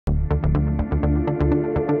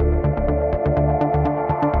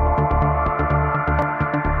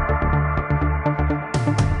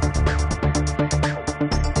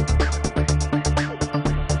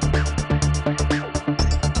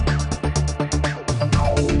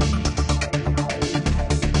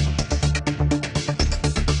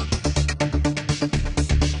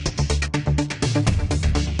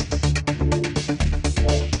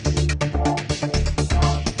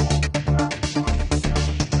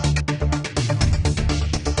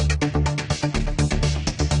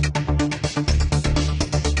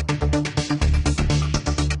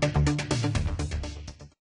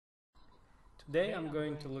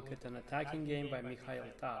to look at an attacking game by Mikhail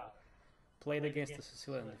Tal, played against the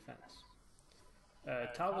Sicilian defense.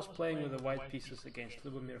 Tal was playing with the white pieces against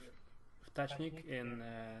Lubomir Vtachnik in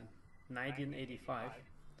 1985,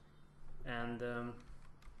 and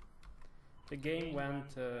the game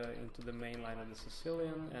went into the main line of the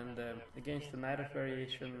Sicilian, and against the knight of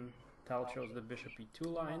variation, Tal chose the bishop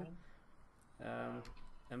e2 line,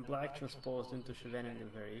 and black transposed into Scheveningen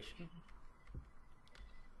variation.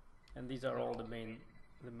 And these are all the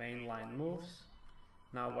main line moves.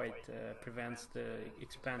 Now white prevents the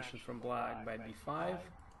expansion from black by b5.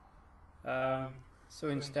 So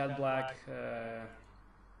instead black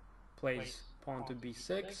plays pawn to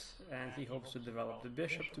b6, and he hopes to develop the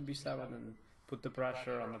bishop to b7 and put the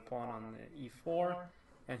pressure on the pawn on e4.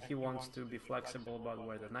 And he wants to be flexible about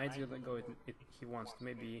where the knight's going to go. He wants to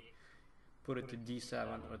maybe put it to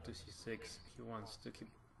d7 or to c6. He wants to keep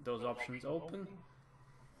those options open.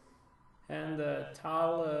 And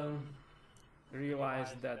Tal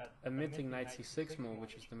realized that omitting knight c6 move,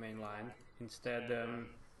 which is the main line, instead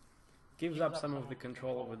gives up some of the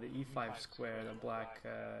control over the e5 square that black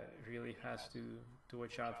really has to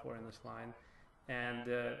watch out for in this line. And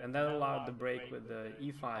that allowed the break with the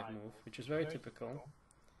e5 move, which is very typical.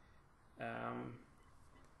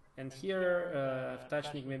 And here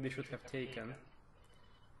Vtachnik maybe should have taken.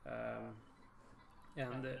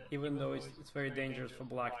 And even though it's very dangerous for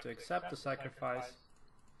black to accept the sacrifice,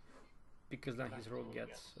 because then his rook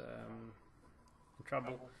gets in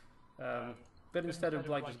trouble. But instead of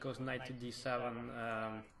black just goes knight to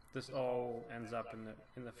d7, this all ends up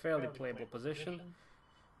in a fairly playable position.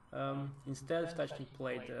 Instead, Vtachnik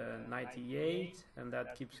played knight e8, and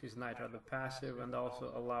that keeps his knight rather passive and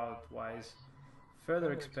also allowed white's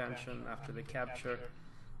further expansion after the capture.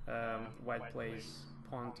 White plays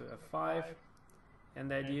pawn to f5. And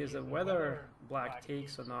the idea is that whether black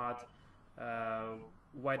takes or not,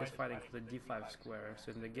 white is fighting for the d5 square.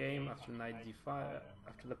 So in the game, after knight d5,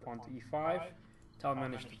 after the pawn to e5, Tal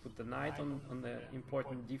managed to put the knight on the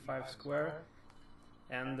important d5 square.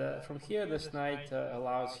 And from here, this knight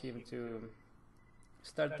allows him to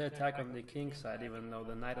start the attack on the king side, even though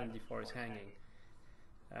the knight on d4 is hanging.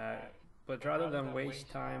 But rather than waste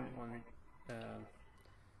time on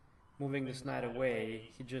moving this knight away,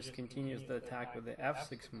 he just continues the attack with the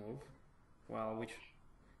f6 move, well, which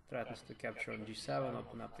threatens to capture on g7,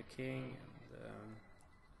 open up the king,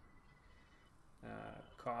 and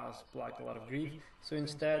cause black a lot of grief. So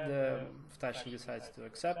instead, Vtachnik decides to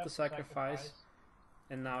accept the sacrifice,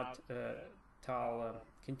 and now Tal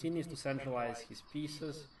continues to centralize his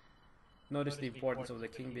pieces. Notice the importance of the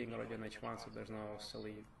king being already on h1, so there's no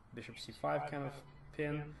silly bishop c5 kind of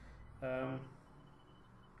pin.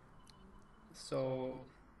 So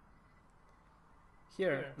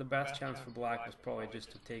here, the best chance for black was probably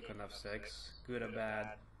just to take on f6, good or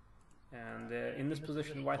bad. And in this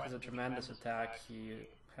position, white has a tremendous attack. He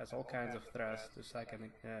has all kinds of threats to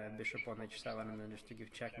second bishop on h7 and then just to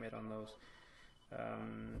give checkmate on those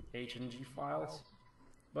h and g files.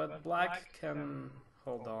 But black can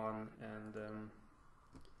hold on,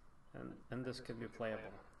 and this can be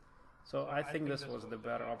playable. So I think this was the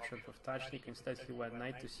better option for Vtachnik. Instead, he went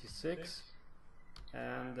knight to c6.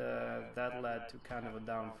 And that led to kind of a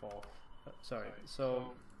downfall. So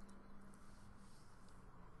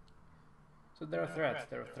there are threats.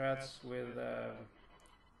 There are threats with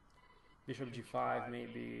bishop g5,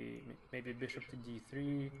 maybe bishop to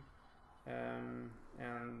d3, and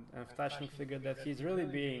Vtachnik figured that he's really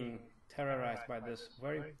being terrorized by this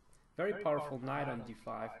very powerful knight on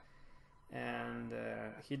d5, and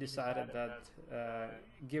he decided that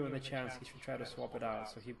given the chance, he should try to swap it out.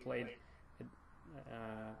 So he played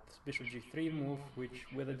this bishop g3 move, which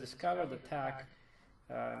with a discovered attack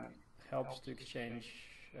helps to exchange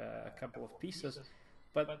a couple of pieces,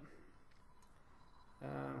 but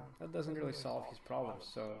that doesn't really solve his problems.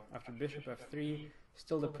 So after bishop f3,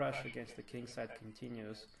 still the pressure against the king side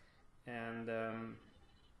continues, and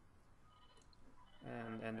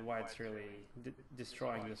white's really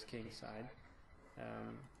destroying this king side.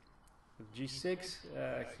 With g6,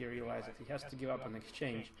 he realized that he has to give up an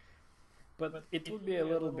exchange. But it would be a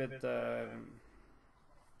little bit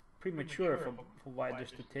premature for white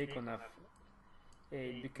just to take on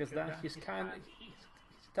f8, because then his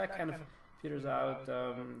attack kind of peters out.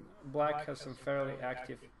 Black has some fairly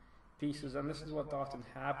active pieces, and this is what often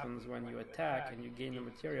happens when you attack and you gain the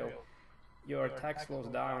material. Your attack slows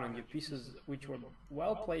down, and your pieces, which were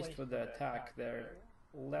well placed for the attack, they're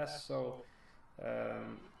less so.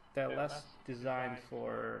 They're less designed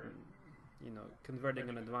for converting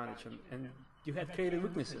an advantage, and you had created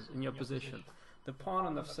weaknesses in your position. The pawn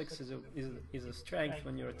on f6 is a strength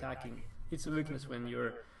when you're attacking it's a weakness when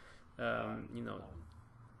you're, you know,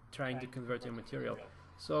 trying to convert your material.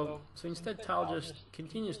 So instead, Tal just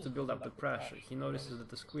continues to build up the pressure. He notices that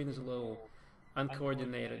the queen is a little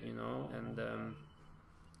uncoordinated, you know, and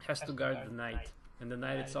has to guard the knight, and the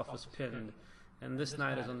knight itself is pinned, and this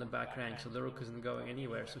knight is on the back rank, so the rook isn't going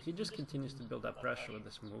anywhere. So he just continues to build up pressure with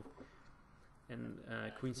this move. And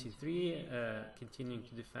queen c3, continuing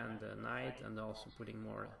to defend the knight, and also putting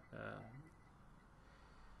more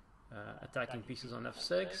attacking pieces on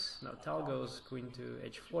f6. Now Tal goes queen to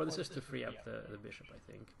h4. This is to free up the bishop,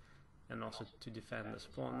 I think, and also to defend this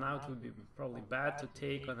pawn. Now it would be probably bad to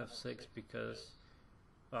take on f6 because,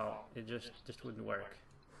 well, it just wouldn't work.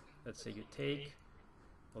 Let's say you take,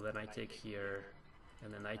 well then I take here,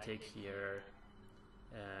 and then I take here,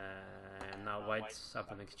 and now white's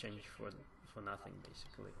up in exchange for nothing,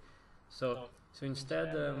 basically. So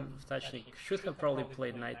instead, Stachnik should have probably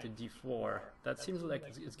played knight to d4. That seems like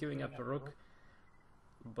it's giving up a rook,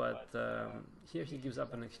 but here he gives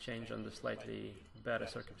up an exchange under slightly better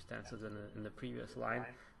circumstances than in the previous line.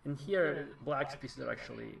 And here, black's pieces are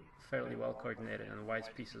actually fairly well coordinated, and white's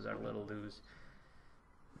pieces are a little loose.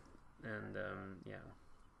 And yeah,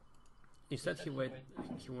 instead he went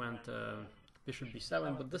bishop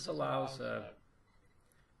b7, but this allows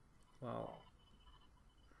well,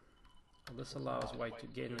 this allows white to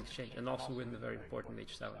gain an exchange and also win the very important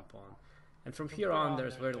h7 pawn. And from here on,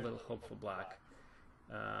 there's very little hope for black,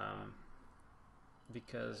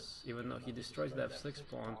 because even though he destroys the f6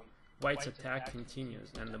 pawn, white's attack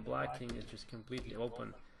continues, and the black king is just completely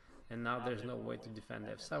open. And now there's no way to defend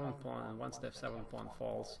the f7 pawn, and once the f7 pawn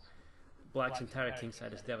falls, black's entire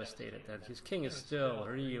kingside is devastated, and his king is still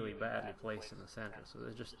really badly placed in the center. So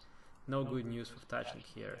there's just no good news for Stachnik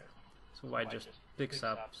here. So white just picks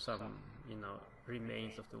up some, you know,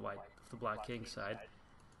 remains of the black king side,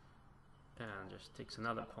 and just takes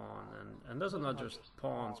another pawn. And those are not just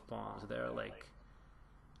pawns. They're like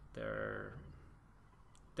they're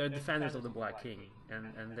defenders of the black king,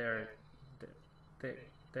 and they're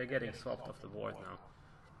getting swept off the board now.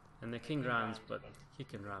 And the king runs, but he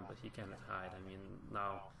can run, but he cannot hide. I mean,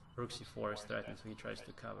 now rook c4 is threatened, so he tries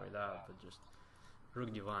to cover it up, but just rook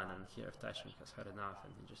d1, and here Stachnik has had enough,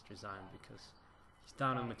 and he just resigned because he's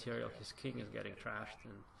down on material. His king is getting trashed,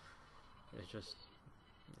 and it's just,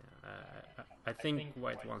 yeah, I think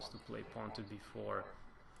white wants to play pawn to b4.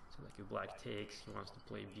 So like if black takes, he wants to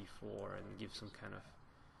play b4 and give some kind of,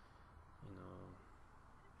 you know,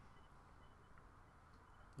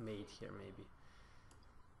 mate here maybe.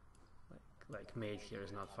 Like mate here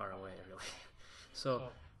is not far away really.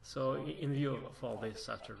 So in view of all this,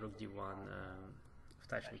 after rook d1,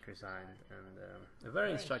 Stachnik resigned, and a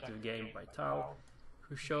very instructive game by Tal,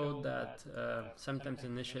 who showed that sometimes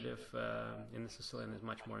initiative in the Sicilian is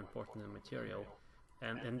much more important than material,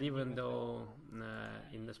 and even though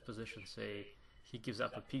in this position, say, he gives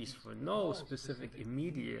up a piece for no specific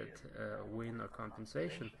immediate win or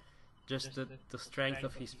compensation, just the strength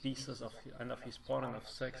of his pieces and of his pawn on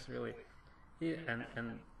f6 really,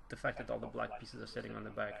 and the fact that all the black pieces are sitting on the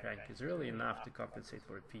back rank is really enough to compensate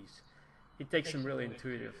for a piece. It takes some really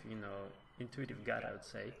intuitive gut, I would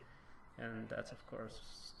say, and that's of course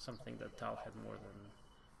something that Tal had more than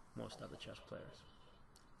most other chess players.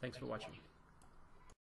 Thanks for watching.